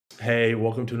Hey,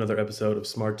 welcome to another episode of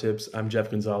SmartTips. I'm Jeff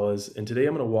Gonzalez, and today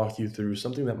I'm going to walk you through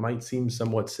something that might seem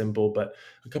somewhat simple, but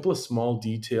a couple of small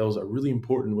details are really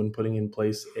important when putting in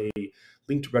place a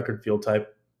linked record field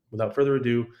type. Without further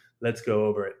ado, let's go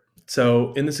over it.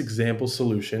 So in this example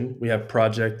solution, we have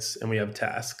projects and we have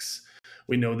tasks.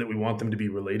 We know that we want them to be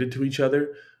related to each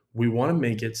other. We want to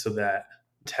make it so that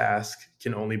task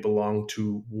can only belong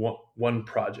to one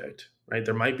project, right?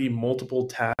 There might be multiple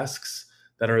tasks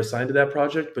that are assigned to that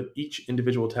project, but each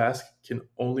individual task can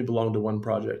only belong to one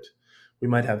project. We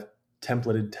might have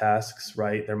templated tasks,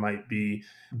 right? There might be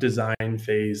design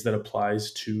phase that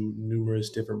applies to numerous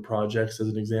different projects as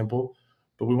an example,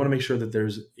 but we want to make sure that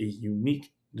there's a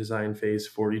unique design phase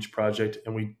for each project,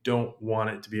 and we don't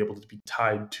want it to be able to be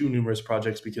tied to numerous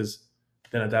projects because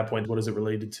then at that point, what is it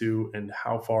related to and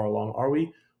how far along are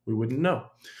we? We wouldn't know.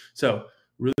 So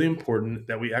really important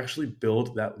that we actually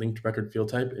build that linked record field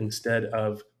type instead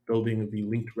of building the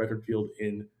linked record field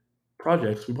in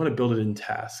projects. We want to build it in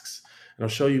tasks. And I'll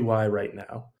show you why right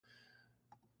now.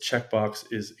 Checkbox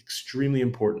is extremely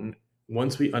important.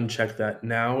 Once we uncheck that,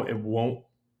 now it won't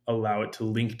allow it to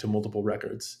link to multiple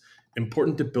records.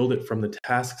 Important to build it from the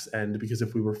tasks end, because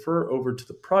if we refer over to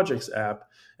the projects app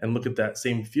and look at that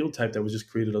same field type that was just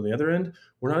created on the other end,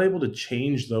 we're not able to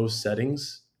change those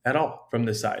settings at all from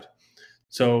this side.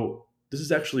 So this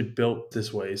is actually built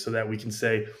this way so that we can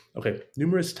say, okay,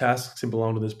 numerous tasks can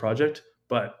belong to this project,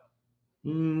 but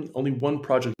only one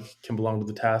project can belong to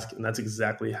the task. And that's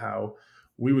exactly how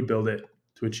we would build it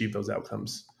to achieve those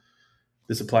outcomes.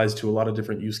 This applies to a lot of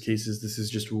different use cases. This is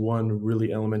just one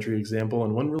really elementary example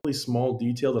and one really small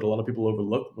detail that a lot of people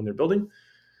overlook when they're building.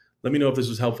 Let me know if this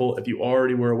was helpful. If you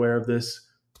already were aware of this,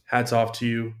 hats off to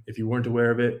you. If you weren't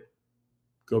aware of it,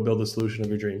 go build the solution of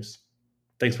your dreams.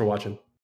 Thanks for watching.